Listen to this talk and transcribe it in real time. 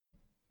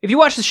If you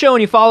watch the show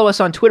and you follow us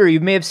on Twitter, you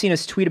may have seen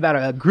us tweet about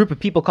a group of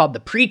people called the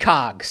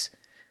Precogs.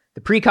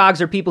 The Precogs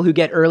are people who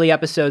get early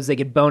episodes, they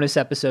get bonus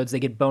episodes, they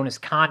get bonus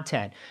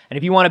content. And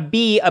if you want to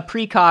be a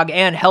Precog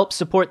and help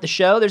support the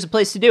show, there's a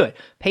place to do it.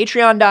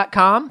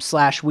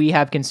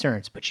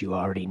 Patreon.com/wehaveconcerns. But you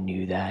already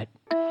knew that.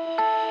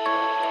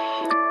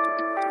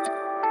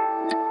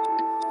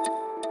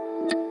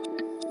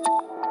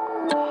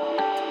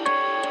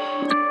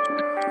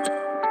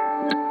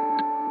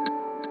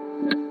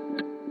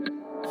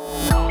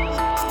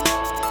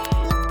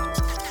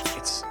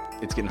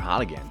 It's getting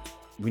hot again.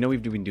 We know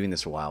we've been doing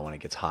this a while when it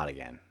gets hot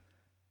again.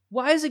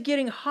 Why is it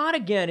getting hot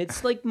again?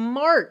 It's like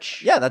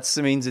March. Yeah, that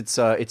means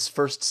it's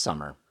first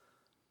summer.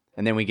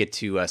 And then we get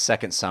to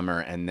second summer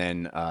and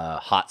then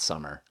hot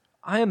summer.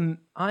 I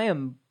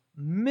am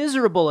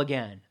miserable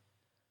again.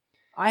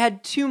 I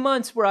had 2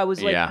 months where I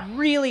was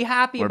really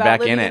happy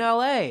about living in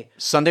LA.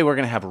 Sunday we're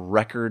going to have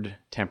record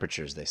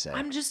temperatures, they say.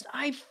 God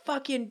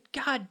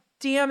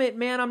damn it,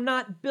 man. I'm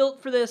not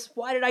built for this.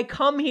 Why did I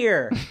come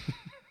here?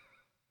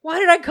 Why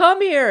did I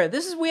come here?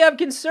 This is We Have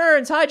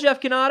Concerns. Hi,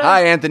 Jeff Canada.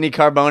 Hi, Anthony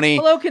Carboni.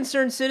 Hello,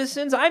 concerned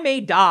citizens. I may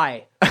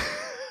die.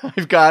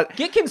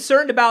 Get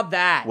concerned about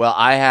that. Well,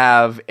 I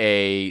have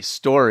a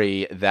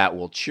story that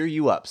will cheer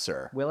you up,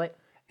 sir. Will it?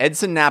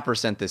 Edson Napper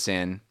sent this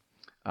in.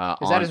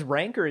 Is that his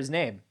rank or his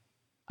name?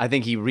 I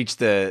think he reached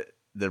the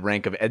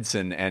rank of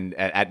Edson and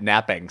at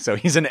napping, so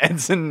he's an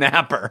Edson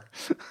Napper.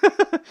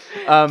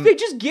 They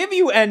just give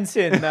you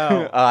ensign,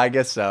 though. I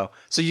guess so.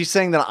 So you're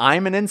saying that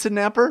I'm an Ensign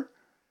Napper?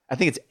 I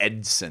think it's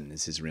Edson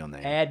is his real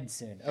name.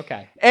 Edson,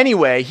 okay.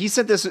 Anyway, he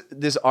sent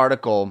this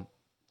article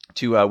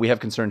to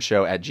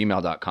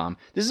wehaveconcernshow@gmail.com.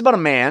 This is about a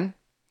man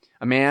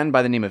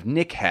by the name of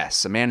Nick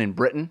Hess, a man in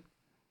Britain,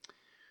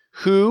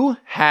 who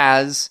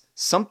has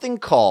something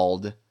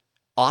called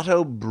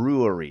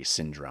auto-brewery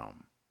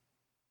syndrome.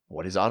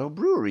 What is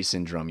auto-brewery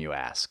syndrome, you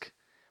ask?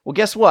 Well,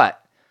 guess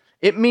what?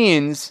 It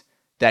means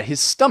that his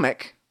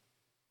stomach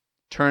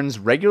turns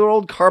regular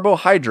old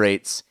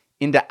carbohydrates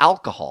into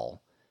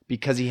alcohol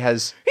because he's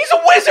a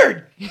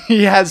wizard!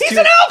 He's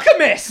an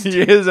alchemist!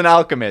 He is an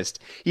alchemist.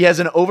 He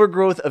has an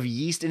overgrowth of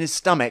yeast in his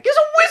stomach. He has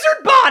a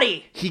wizard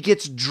body! He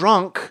gets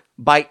drunk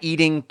by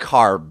eating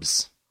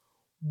carbs.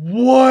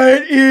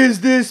 What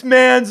is this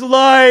man's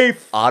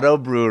life?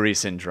 Auto-brewery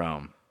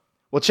syndrome.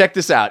 Well, check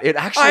this out.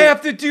 I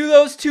have to do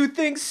those two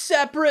things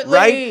separately.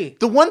 Right?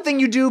 The one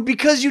thing you do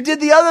because you did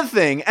the other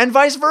thing, and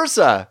vice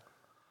versa.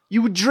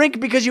 You would drink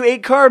because you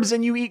ate carbs,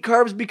 and you eat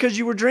carbs because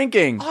you were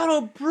drinking.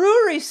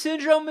 Auto-brewery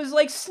syndrome is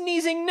like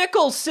sneezing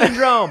Nichols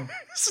syndrome.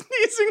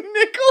 Sneezing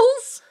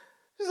Nichols?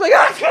 He's like,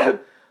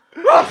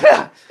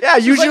 yeah,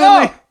 usually.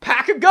 Like,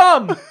 pack of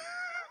gum.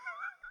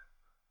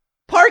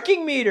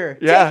 Parking meter.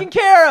 Taken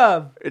care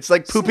of. It's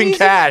like pooping Sneezing,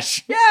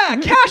 cash. Yeah,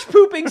 cash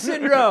pooping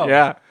syndrome.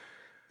 Yeah.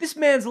 This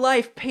man's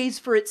life pays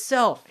for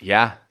itself.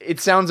 Yeah. It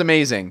sounds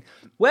amazing.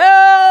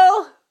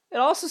 Well, it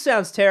also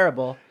sounds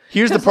terrible.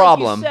 Here's the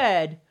problem. Like you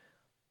said,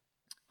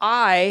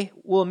 I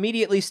will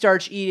immediately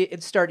start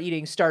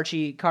eating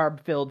starchy,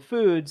 carb-filled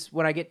foods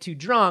when I get too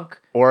drunk.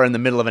 Or in the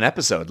middle of an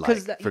episode,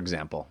 for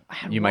example.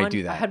 Might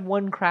do that. I had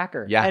one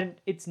cracker. Yeah. And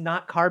it's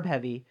not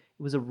carb-heavy.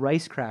 It was a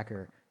rice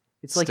cracker.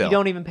 It's like you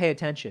don't even pay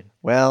attention.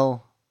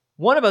 Well.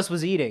 One of us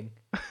was eating,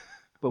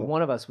 but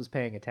one of us was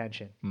paying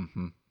attention.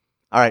 Mm-hmm.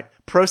 All right,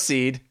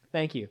 proceed.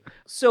 Thank you.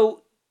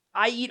 So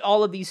I eat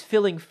all of these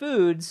filling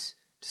foods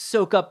to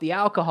soak up the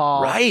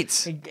alcohol.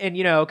 Right. And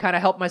kind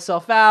of help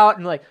myself out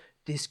and like,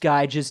 this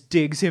guy just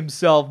digs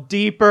himself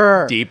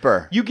deeper.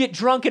 Deeper. You get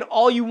drunk and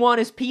all you want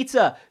is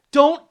pizza.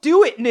 Don't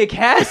do it, Nick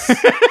Hess.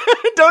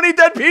 Don't eat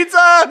that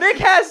pizza. Nick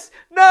Hess,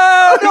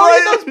 no, don't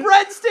eat those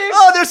breadsticks.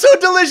 Oh, they're so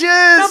delicious.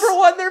 Number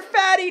 1, they're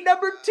fatty.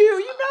 Number 2, you're on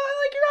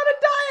a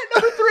diet.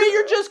 Number 3,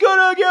 you're just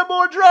gonna get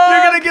more drunk.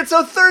 You're gonna get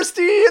so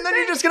thirsty, and then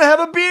you're just gonna have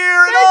a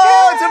beer, and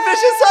it's a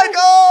vicious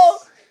cycle.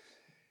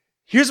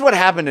 Here's what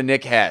happened to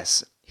Nick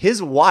Hess.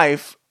 His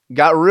wife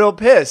got real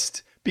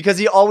pissed because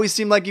he always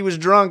seemed like he was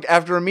drunk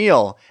after a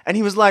meal. And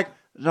he was like,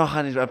 no,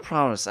 honey, I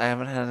promise I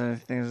haven't had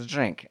anything to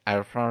drink. I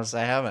promise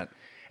I haven't.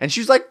 And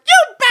she was like,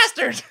 you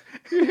bastard!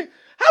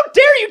 How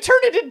dare you turn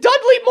into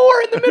Dudley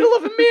Moore in the middle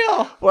of a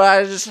meal? Well,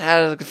 I just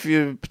had a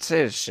few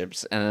potato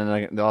chips and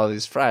then all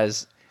these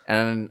fries.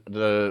 And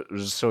it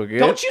was so good.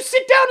 Don't you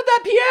sit down at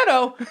that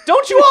piano.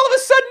 Don't you all of a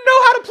sudden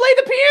know how to play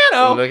the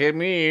piano? Look at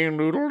me.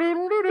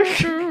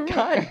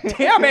 God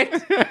damn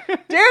it.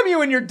 Damn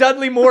you and your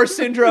Dudley Moore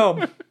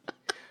syndrome.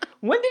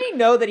 When did he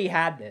know that he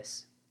had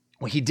this?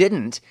 Well, he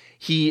didn't.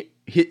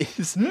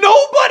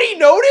 Nobody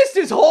noticed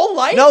his whole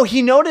life? No,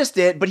 he noticed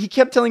it, but he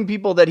kept telling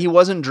people that he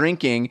wasn't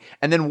drinking.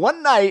 And then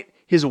one night,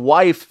 his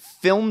wife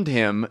filmed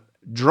him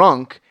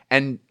drunk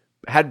and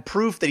had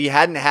proof that he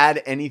hadn't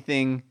had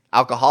anything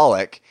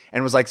alcoholic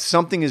and was like,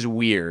 something is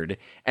weird.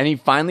 And he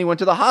finally went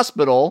to the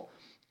hospital.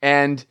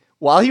 And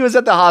while he was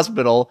at the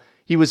hospital,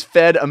 he was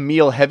fed a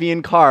meal heavy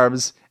in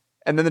carbs.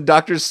 And then the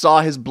doctors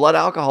saw his blood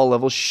alcohol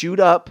levels shoot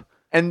up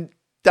and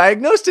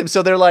diagnosed him.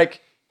 So they're like,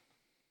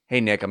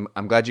 hey, Nick,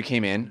 I'm glad you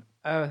came in.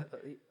 Of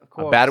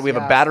course, we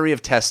have a battery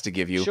of tests to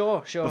give you.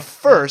 Sure. But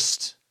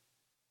first,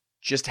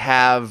 just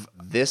have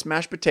this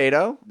mashed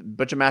potato, a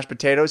bunch of mashed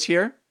potatoes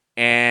here,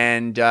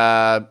 and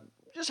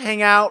just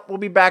hang out. We'll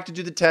be back to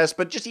do the test,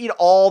 but just eat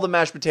all the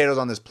mashed potatoes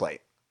on this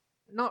plate.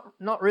 Not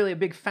really a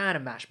big fan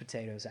of mashed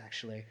potatoes,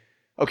 actually.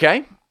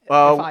 Okay.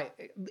 Can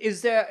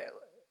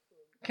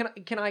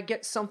I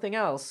get something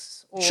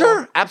else? Or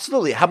sure,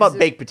 absolutely. How about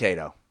baked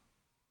potato?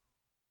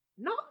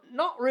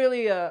 Not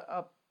really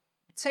a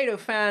potato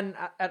fan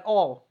at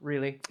all,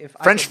 really.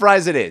 French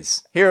fries it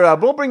is. Here,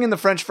 we'll bring in the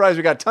French fries.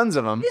 We got tons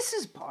of them. This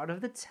is part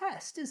of the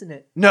test, isn't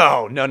it?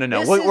 No.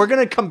 We're going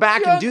to come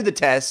back and do the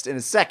test in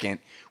a second.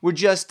 We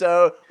just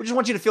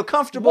want you to feel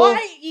comfortable.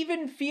 Why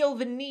even feel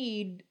the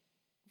need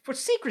for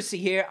secrecy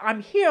here?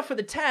 I'm here for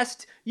the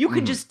test. You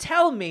can just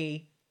tell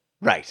me.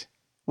 Right.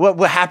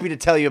 We're happy to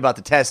tell you about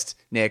the test,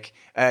 Nick.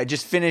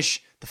 Just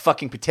finish the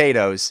fucking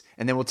potatoes,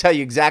 and then we'll tell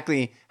you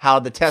exactly how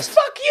the test...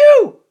 Fuck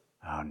you!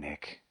 Oh,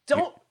 Nick.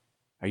 Don't...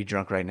 Are you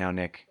drunk right now,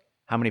 Nick?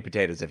 How many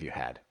potatoes have you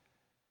had?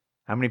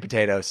 How many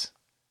potatoes?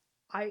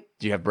 Do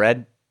you have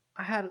bread?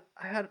 I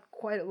had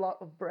quite a lot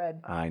of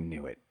bread. I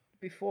knew it.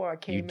 Before I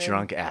came in. You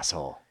drunk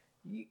asshole.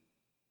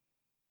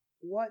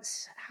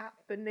 What's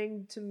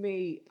happening to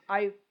me?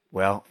 I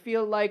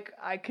feel like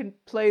I can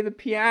play the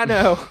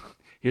piano.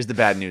 Here's the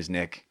bad news,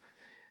 Nick.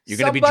 You're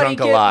going to be drunk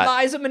a Somebody lot.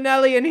 get Liza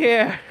Minnelli in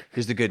here.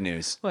 Here's the good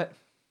news. What?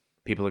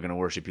 People are going to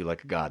worship you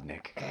like a god,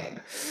 Nick.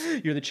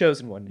 You're the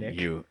chosen one, Nick.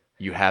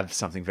 You have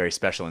something very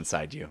special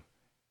inside you.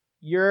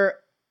 You're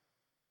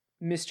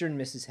Mr. and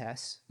Mrs.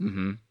 Hess.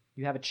 Mm-hmm.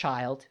 You have a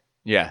child.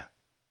 Yeah.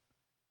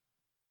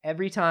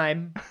 Every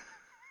time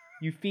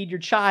you feed your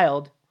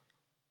child,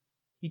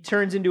 he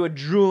turns into a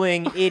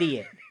drooling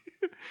idiot.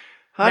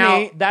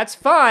 Honey. Now, that's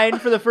fine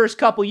for the first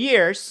couple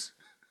years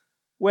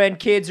when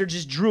kids are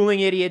just drooling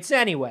idiots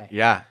anyway.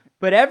 Yeah.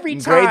 But every in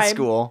time grade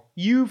school,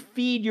 you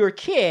feed your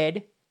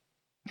kid,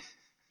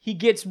 he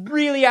gets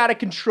really out of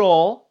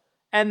control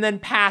and then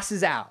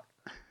passes out.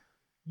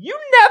 You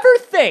never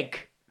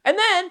think. And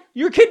then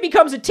your kid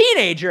becomes a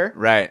teenager.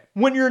 Right.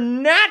 When you're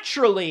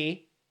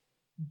naturally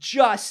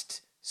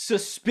just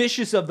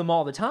suspicious of them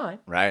all the time.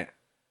 Right.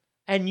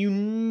 And you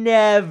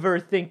never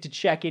think to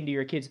check into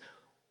your kids.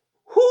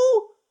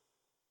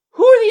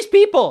 Who are these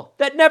people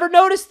that never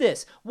noticed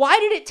this? Why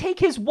did it take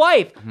his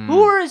wife?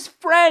 Who are his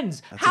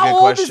friends? That's How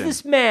old is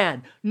this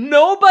man?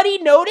 Nobody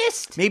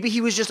noticed? Maybe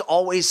he was just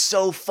always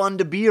so fun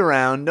to be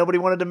around. Nobody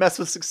wanted to mess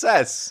with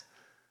success.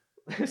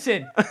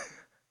 Listen,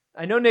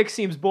 I know Nick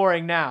seems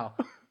boring now.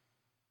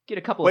 Get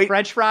a couple of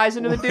French fries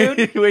into the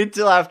dude. Wait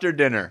till after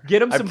dinner.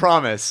 Get him some. I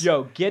promise.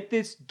 Yo, get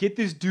this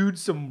dude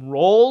some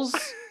rolls.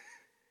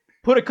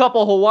 Put a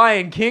couple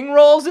Hawaiian King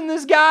rolls in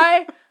this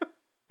guy.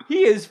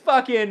 He is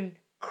fucking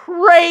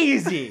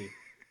crazy.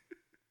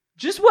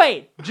 Just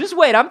wait.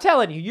 I'm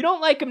telling you, you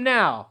don't like him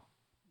now.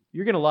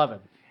 You're gonna love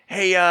him.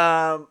 Hey,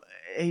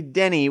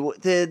 Denny,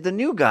 the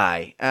new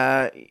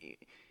guy.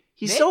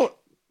 He's Nick? so.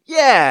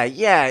 Yeah.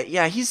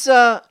 He's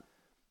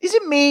Is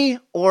it me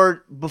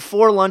or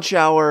before lunch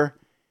hour?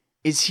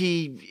 Is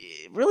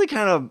he really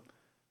kind of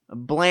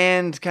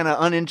bland, kind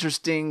of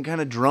uninteresting, kind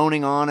of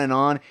droning on?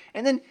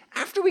 And then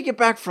after we get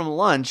back from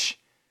lunch,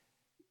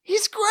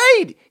 he's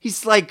great.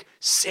 He's like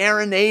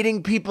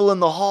serenading people in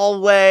the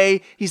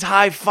hallway. He's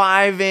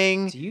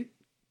high-fiving. Do you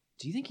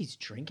think he's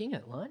drinking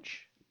at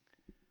lunch?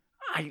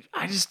 I'm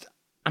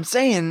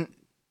saying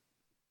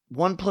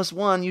 1 +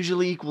 1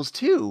 usually equals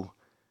 2.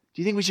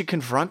 Do you think we should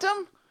confront him?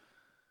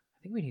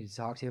 I think we need to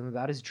talk to him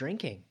about his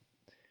drinking.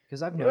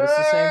 Because I've noticed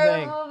the same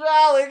thing.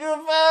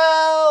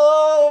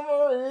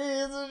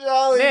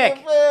 Nick! Yeah,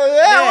 Nick.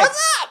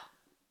 what's up?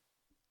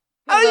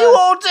 How are you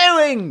all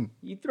doing?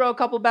 You throw a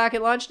couple back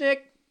at lunch,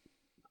 Nick?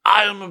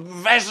 I am a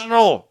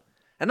professional,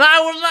 and I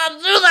will not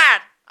do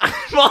that.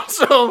 I'm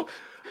also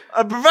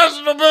a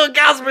professional Bill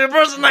Cosby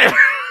impersonator.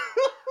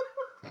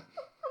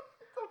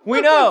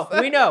 We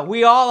know.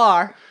 We all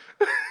are.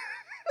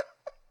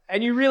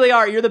 And you really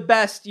are. You're the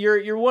best.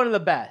 You're one of the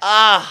best.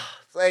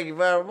 Thank you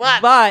very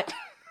much. But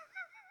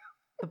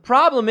the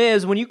problem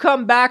is, when you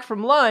come back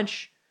from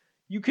lunch,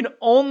 you can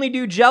only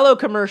do Jell-O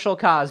commercial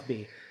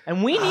Cosby.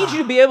 And we need you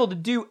to be able to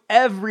do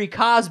every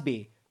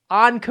Cosby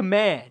on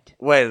command.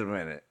 Wait a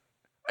minute.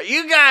 Are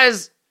you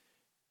guys...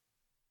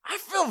 I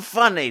feel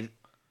funny.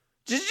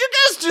 Did you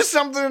guys do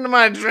something to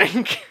my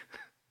drink?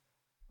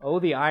 Oh,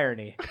 the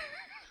irony.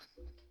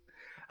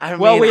 I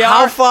mean, we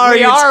how far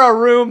we are a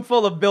room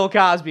full of Bill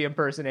Cosby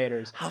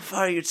impersonators. How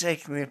far are you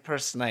taking the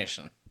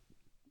impersonation?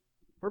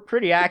 We're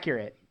pretty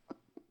accurate.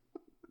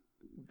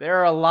 There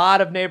are a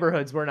lot of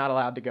neighborhoods we're not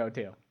allowed to go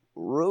to.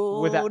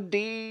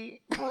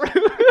 Rudy.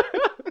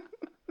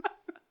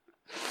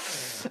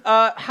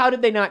 How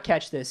did they not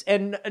catch this?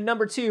 And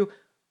number two,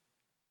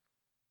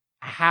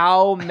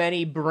 how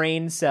many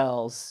brain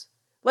cells?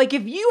 Like,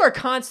 if you are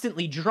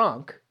constantly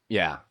drunk,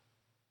 Yeah.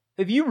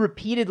 if you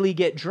repeatedly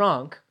get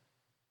drunk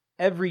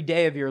every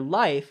day of your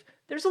life,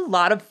 there's a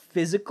lot of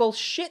physical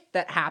shit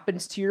that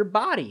happens to your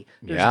body.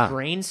 There's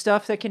brain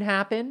stuff that can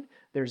happen.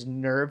 There's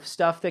nerve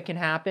stuff that can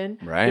happen.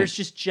 Right. There's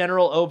just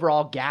general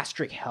overall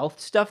gastric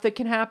health stuff that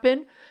can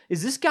happen.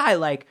 Is this guy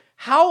like,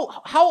 how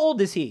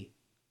old is he?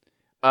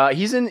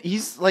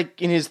 He's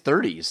like in his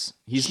 30s.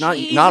 He's not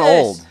Jesus!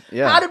 old.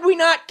 Yeah. How did we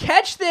not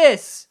catch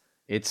this?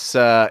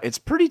 It's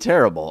pretty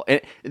terrible.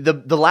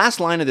 The last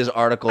line of this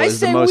article I is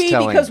the say most we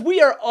telling. because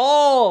we are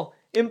all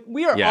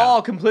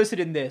complicit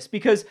in this.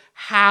 Because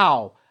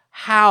how,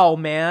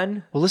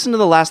 man? Well, listen to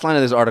the last line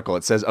of this article.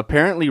 It says,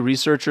 apparently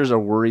researchers are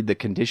worried the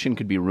condition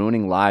could be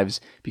ruining lives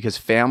because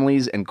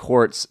families and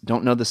courts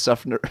don't know the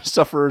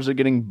sufferers are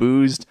getting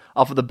boozed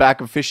off of the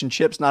back of fish and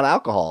chips, not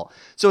alcohol.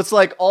 So it's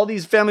like all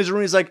these families are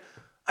ruining. It's like,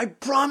 I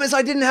promise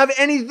I didn't have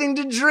anything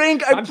to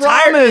drink. I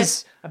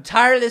promise. I'm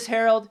tired of this,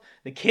 Harold.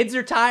 The kids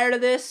are tired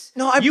of this.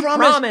 No, you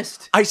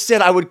promised. I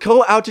said I would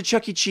go out to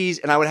Chuck E. Cheese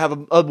and I would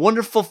have a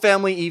wonderful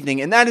family evening.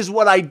 And that is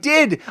what I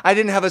did. I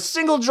didn't have a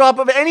single drop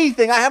of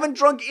anything. I haven't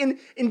drunk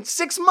in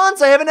 6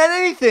 months. I haven't had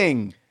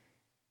anything.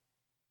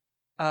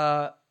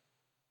 Why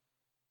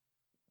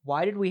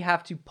did we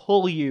have to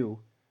pull you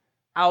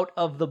out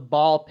of the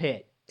ball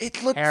pit?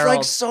 It looked Harold.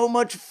 like so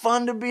much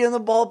fun to be in the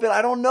ball pit.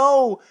 I don't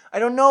know.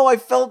 I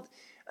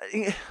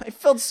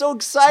felt so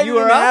excited. You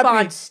were and up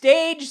happy. on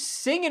stage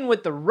singing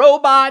with the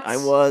robots. I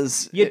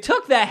was. You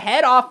took the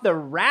head off the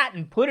rat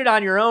and put it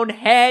on your own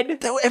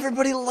head.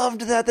 Everybody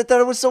loved that. They thought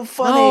it was so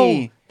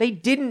funny. No, they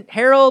didn't,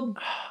 Harold.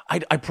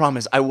 I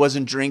promise I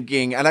wasn't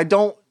drinking, and I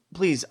don't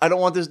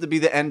want this to be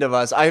the end of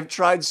us. I have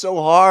tried so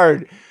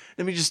hard.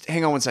 Let me just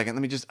hang on 1 second.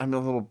 I'm a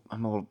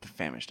little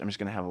famished. I'm just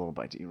gonna have a little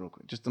bite to eat real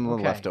quick. Just some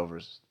little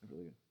leftovers.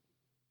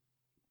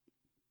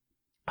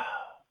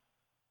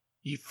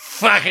 You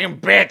fucking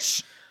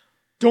bitch!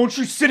 Don't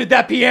you sit at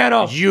that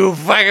piano. You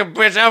fucking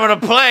bitch! I'm gonna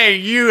play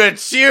you a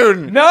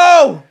tune.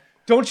 No!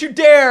 Don't you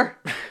dare!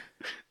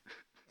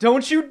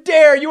 Don't you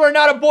dare! You are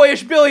not a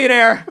boyish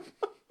billionaire.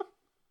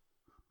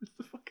 It's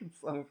the fucking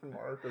song from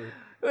Arthur.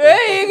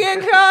 They can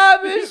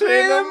come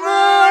between the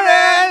moon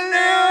and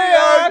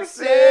New York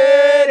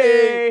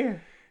City.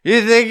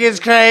 You think it's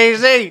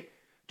crazy?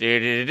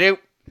 Do.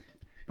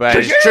 But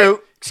it's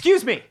true.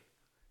 Excuse me.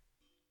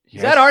 Yes.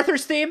 Is that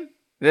Arthur's theme?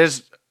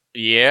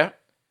 Yeah.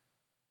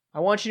 I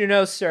want you to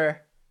know,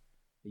 sir,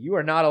 that you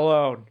are not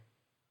alone.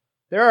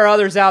 There are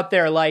others out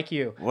there like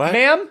you. What?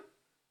 Ma'am,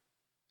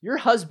 your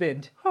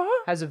husband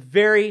has a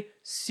very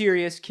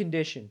serious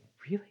condition.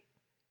 Really?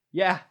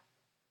 Yeah.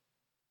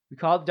 We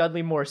call it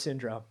Dudley Moore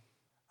syndrome.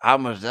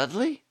 I'm a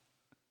Dudley?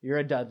 You're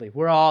a Dudley.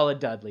 We're all a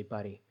Dudley,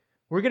 buddy.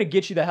 We're going to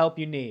get you the help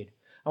you need.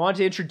 I want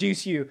to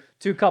introduce you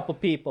to a couple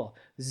people.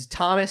 This is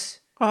Thomas.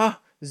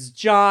 This is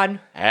John.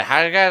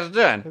 How you guys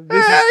doing?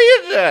 This How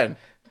you doing?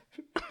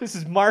 This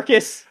is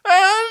Marcus.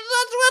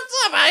 That's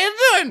what's up. How you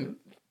doing?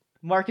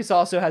 Marcus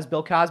also has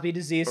Bill Cosby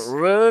disease.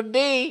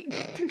 Rudy.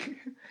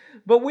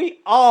 But we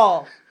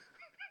all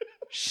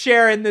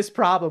share in this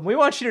problem. We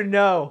want you to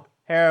know,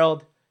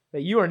 Harold,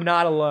 that you are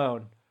not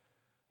alone.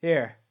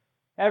 Here,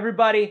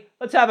 everybody,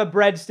 let's have a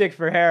breadstick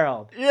for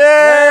Harold.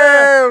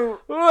 Yeah.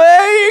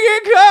 Where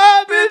you get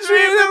caught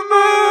between the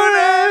moon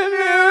and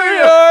New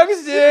York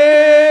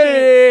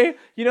City.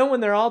 You know, when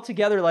they're all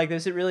together like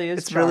this, it really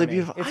is charming. Really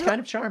beautiful. It's kind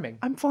of charming.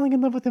 I'm falling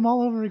in love with him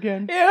all over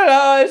again. You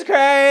know, it's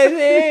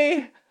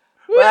crazy.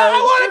 Well, I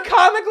want a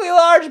comically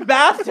large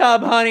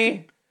bathtub,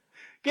 honey.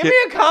 Give me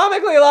a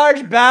comically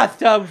large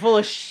bathtub full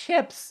of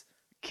ships.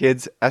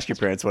 Kids, ask your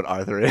parents what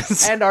Arthur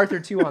is. And Arthur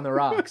 2 on the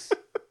rocks.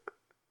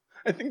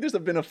 I think there's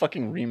been a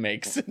fucking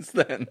remake since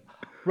then.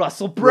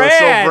 Russell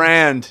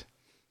Brand. Kids,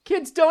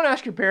 Kids, don't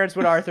ask your parents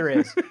what Arthur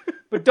is.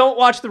 But don't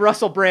watch the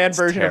Russell Brand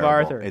version terrible. of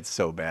Arthur. It's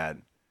so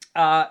bad.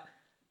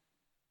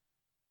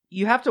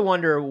 You have to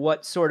wonder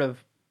what sort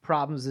of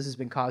problems this has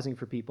been causing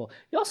for people.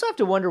 You also have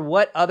to wonder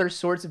what other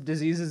sorts of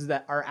diseases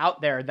that are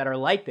out there that are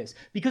like this.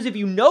 Because if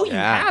you know you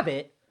have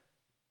it,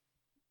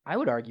 I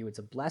would argue it's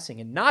a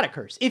blessing and not a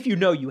curse if you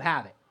know you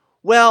have it.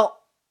 Well,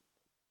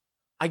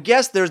 I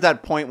guess there's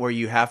that point where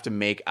you have to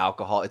make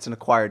alcohol. It's an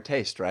acquired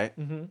taste, right?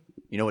 Mm-hmm.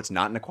 You know what's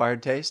not an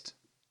acquired taste?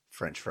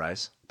 French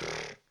fries.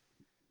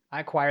 I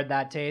acquired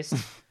that taste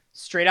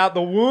straight out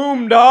the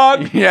womb,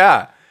 dog.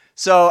 Yeah.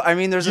 So, I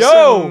mean, there's a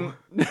certain...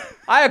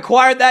 I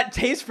acquired that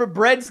taste for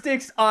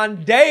breadsticks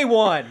on day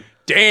one.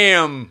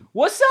 Damn.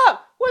 What's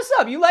up? What's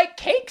up? You like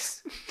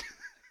cakes?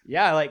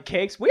 Yeah, I like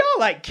cakes. We all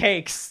like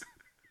cakes.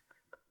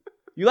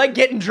 You like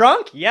getting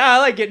drunk? Yeah, I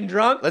like getting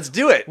drunk. Let's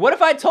do it. What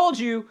if I told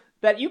you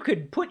that you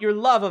could put your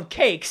love of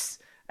cakes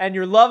and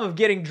your love of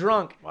getting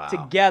drunk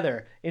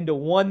together into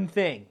one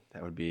thing?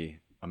 That would be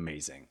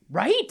amazing.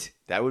 Right?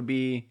 That would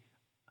be...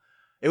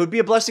 It would be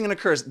a blessing and a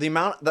curse. The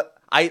amount that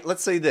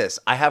let's say this,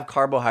 I have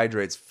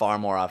carbohydrates far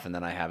more often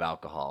than I have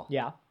alcohol.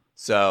 Yeah.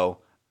 So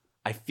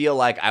I feel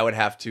like I would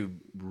have to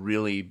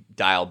really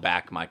dial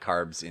back my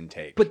carbs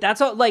intake. But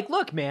that's all, like,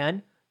 look,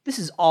 man, this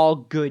is all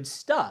good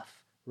stuff,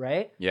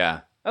 right?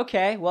 Yeah.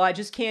 Okay, well, I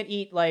just can't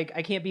eat, like,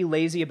 I can't be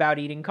lazy about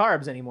eating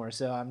carbs anymore,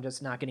 so I'm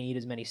just not going to eat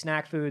as many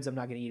snack foods. I'm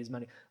not going to eat as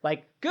many,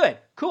 like, good,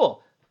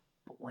 cool.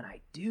 But when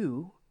I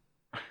do,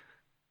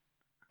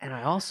 and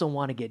I also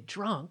want to get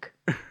drunk,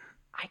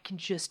 I can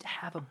just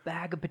have a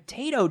bag of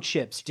potato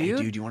chips, dude.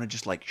 Hey, dude, you want to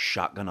just, like,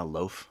 shotgun a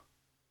loaf?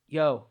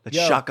 Yo. Let's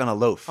shotgun a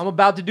loaf. I'm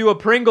about to do a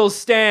Pringles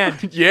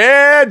stand.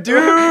 Yeah,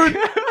 dude!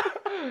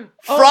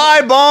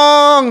 Fry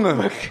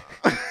bong!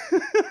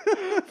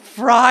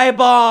 Fry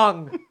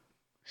bong.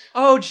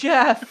 Oh,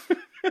 Jeff.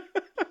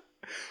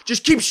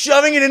 Just keep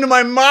shoving it into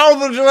my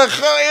mouth until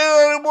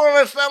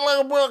Oh,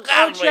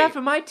 Jeff,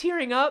 am I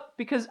tearing up?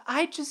 Because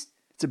I just...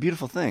 It's a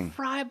beautiful thing.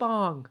 Fry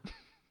bong.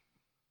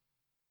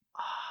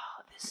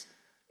 Oh, this...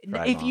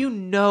 Fry if bong. you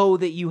know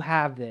that you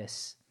have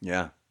this,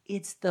 Yeah.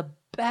 it's the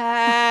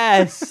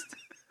best.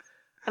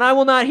 And I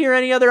will not hear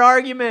any other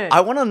argument.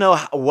 I want to know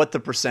what the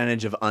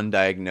percentage of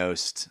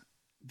undiagnosed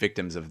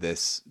victims of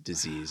this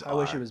disease are. I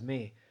wish it was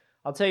me.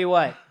 I'll tell you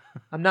what.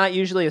 I'm not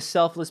usually a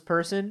selfless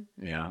person,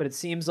 Yeah. but it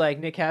seems like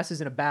Nick Hess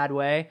is in a bad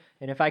way,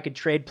 and if I could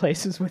trade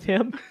places with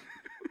him,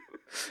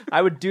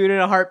 I would do it in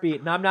a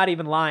heartbeat, and I'm not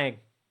even lying.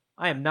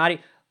 I am not...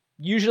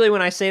 Usually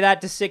when I say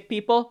that to sick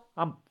people,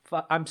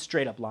 I'm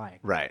straight up lying.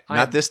 Right.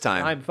 Not this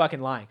time. I'm fucking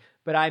lying,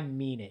 but I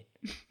mean it.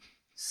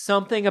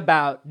 Something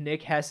about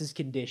Nick Hess's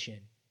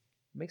condition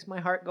makes my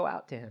heart go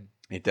out to him.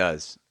 It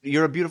does.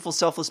 You're a beautiful,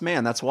 selfless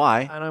man. That's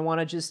why. And I want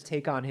to just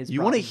take on his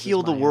You want to problems as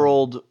heal the my own.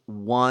 world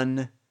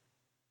one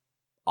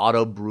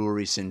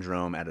auto-brewery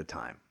syndrome at a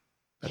time.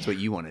 That's what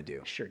you want to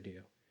do. Sure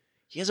do.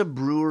 He has a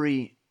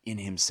brewery in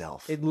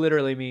himself. It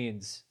literally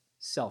means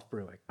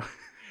self-brewing.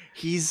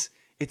 It's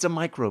a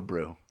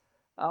microbrew.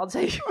 I'll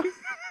take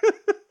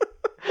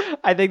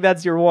I think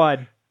that's your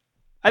one.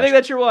 But you know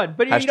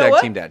Hashtag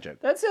what? team dad joke.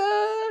 That's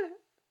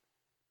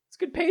it's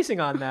good pacing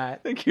on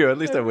that. Thank you. At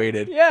least I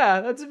waited.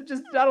 Yeah,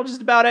 that'll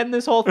just about end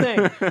this whole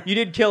thing. You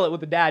did kill it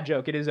with the dad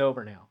joke. It is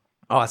over now.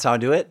 Oh, that's how I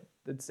do it?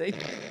 That's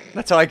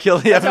That's how I kill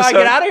the episode? how I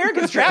get out of here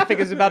because traffic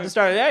is about to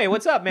start. Hey,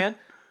 what's up, man?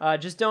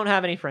 Just don't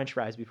have any French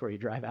fries before you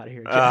drive out of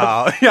here, Jeff.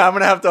 Oh, yeah, I'm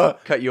going to have to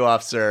cut you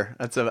off, sir.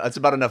 That's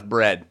about enough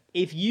bread.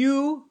 If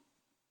you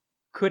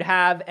could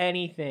have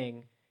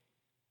anything,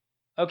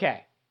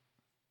 okay,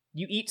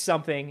 you eat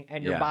something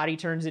and your Yeah. body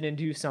turns it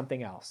into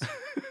something else.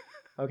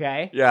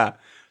 Okay? Yeah.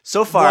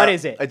 So far, What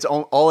is it? It's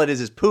all it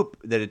is poop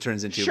that it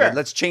turns into. Sure. But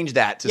let's change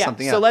that to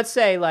something so else. let's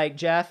say, like,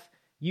 Jeff,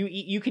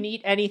 you can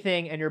eat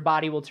anything and your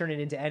body will turn it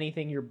into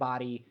anything your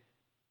body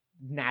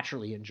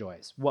naturally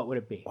enjoys. What would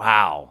it be?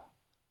 Wow.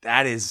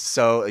 That's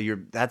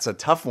a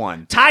tough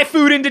one. Thai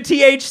food into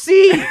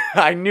THC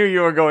I knew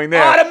you were going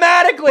there.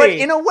 automatically. But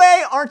in a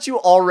way, aren't you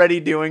already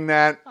doing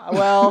that?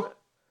 Well,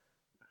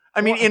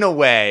 I mean, in a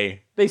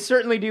way. they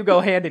certainly do go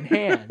hand in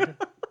hand.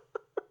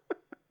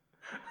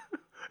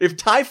 If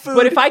Thai food...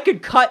 But if I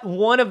could cut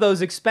one of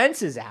those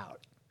expenses out.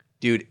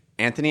 Dude,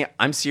 Anthony,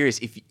 I'm serious.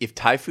 If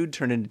Thai food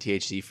turned into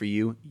THC for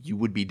you, you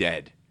would be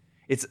dead.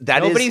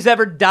 Nobody's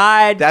ever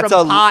died that's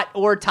from a- pot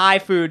or Thai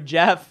food,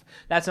 Jeff.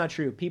 That's not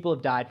true. People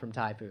have died from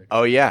Thai food.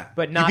 Oh yeah,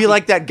 But not you'd be be-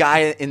 like that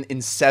guy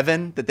in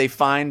Seven that they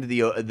find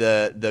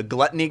the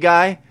gluttony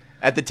guy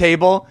at the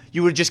table.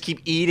 You would just keep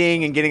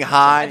eating and getting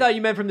high. I thought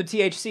you meant from the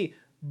THC.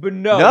 But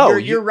no, No,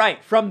 you're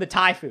right. From the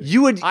Thai food.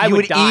 you would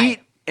die. eat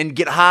and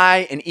get high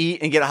and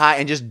eat and get high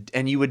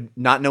and you would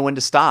not know when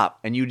to stop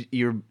and you'd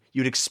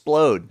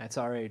explode. That's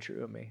already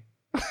true of me.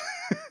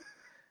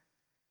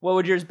 What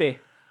would yours be?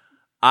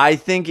 I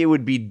think it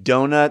would be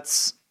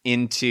donuts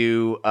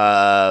into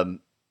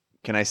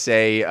can I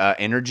say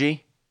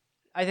energy?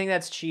 I think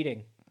that's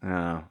cheating.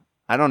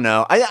 I don't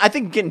know. I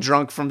think getting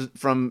drunk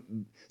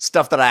from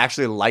stuff that I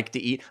actually like to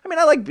eat. I mean,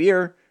 I like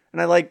beer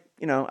and I like,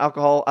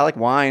 alcohol. I like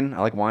wine.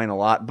 I like wine a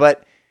lot.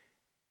 But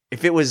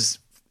if it was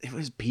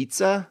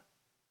pizza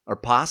or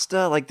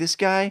pasta like this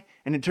guy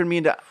and it turned me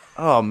into,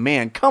 oh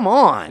man, come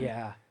on.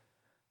 Yeah.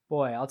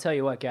 Boy, I'll tell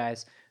you what,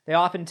 guys. They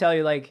often tell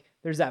you, like,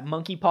 there's that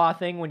monkey paw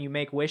thing when you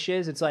make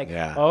wishes. It's like,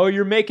 Yeah. oh,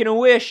 you're making a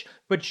wish,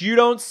 but you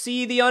don't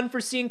see the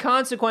unforeseen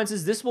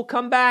consequences. This will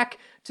come back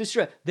to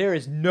stress. There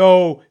is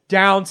no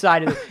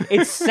downside to this.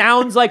 It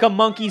sounds like a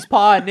monkey's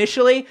paw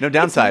initially. No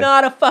downside. It's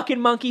not a fucking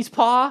monkey's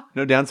paw.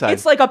 No downside.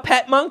 It's like a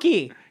pet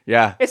monkey.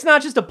 Yeah. It's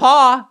not just a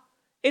paw.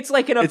 It's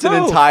like It's an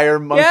entire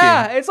monkey.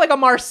 Yeah, it's like a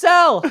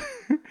Marcel.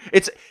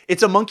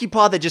 It's a monkey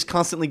paw that just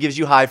constantly gives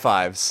you high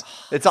fives.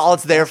 That's all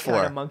it's there for.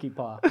 Kind of monkey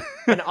paw.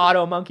 An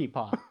auto monkey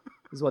paw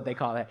is what they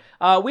call it.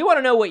 We want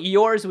to know what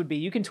yours would be.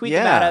 You can tweet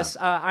them at us.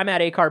 I'm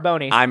at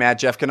acarboni. I'm at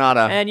Jeff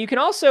Canada. And you can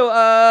also,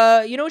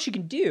 you know what you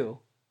can do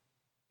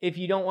if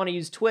you don't want to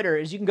use Twitter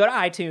is you can go to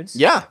iTunes.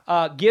 Yeah.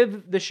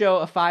 Give the show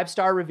a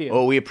 5-star review.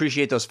 Oh, we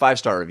appreciate those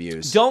 5-star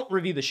reviews. Don't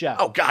review the show.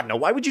 Oh, God, no.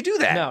 Why would you do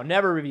that? No,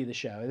 never review the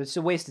show. It's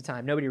a waste of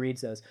time. Nobody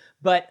reads those.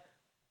 But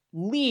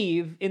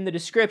leave in the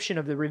description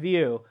of the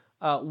review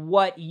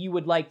what you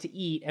would like to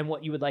eat and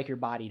what you would like your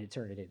body to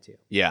turn it into.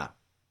 Yeah.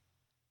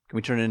 Can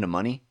we turn it into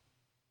money?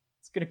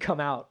 It's going to come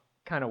out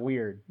kind of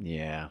weird.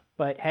 Yeah.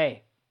 But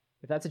hey,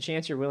 if that's a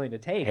chance you're willing to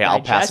take, Hey,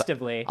 I'll pass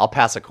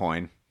a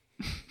coin.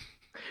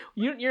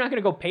 You're not going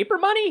to go paper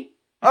money?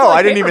 Oh,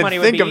 I didn't paper even money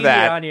would think be of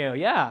that. easier on you.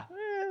 Yeah.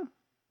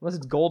 Unless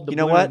it's gold doubloons. You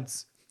know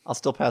what? I'll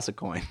still pass a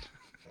coin.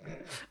 I'm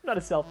not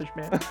a selfish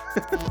man.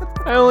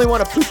 I only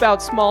want to poop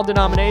out small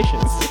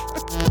denominations.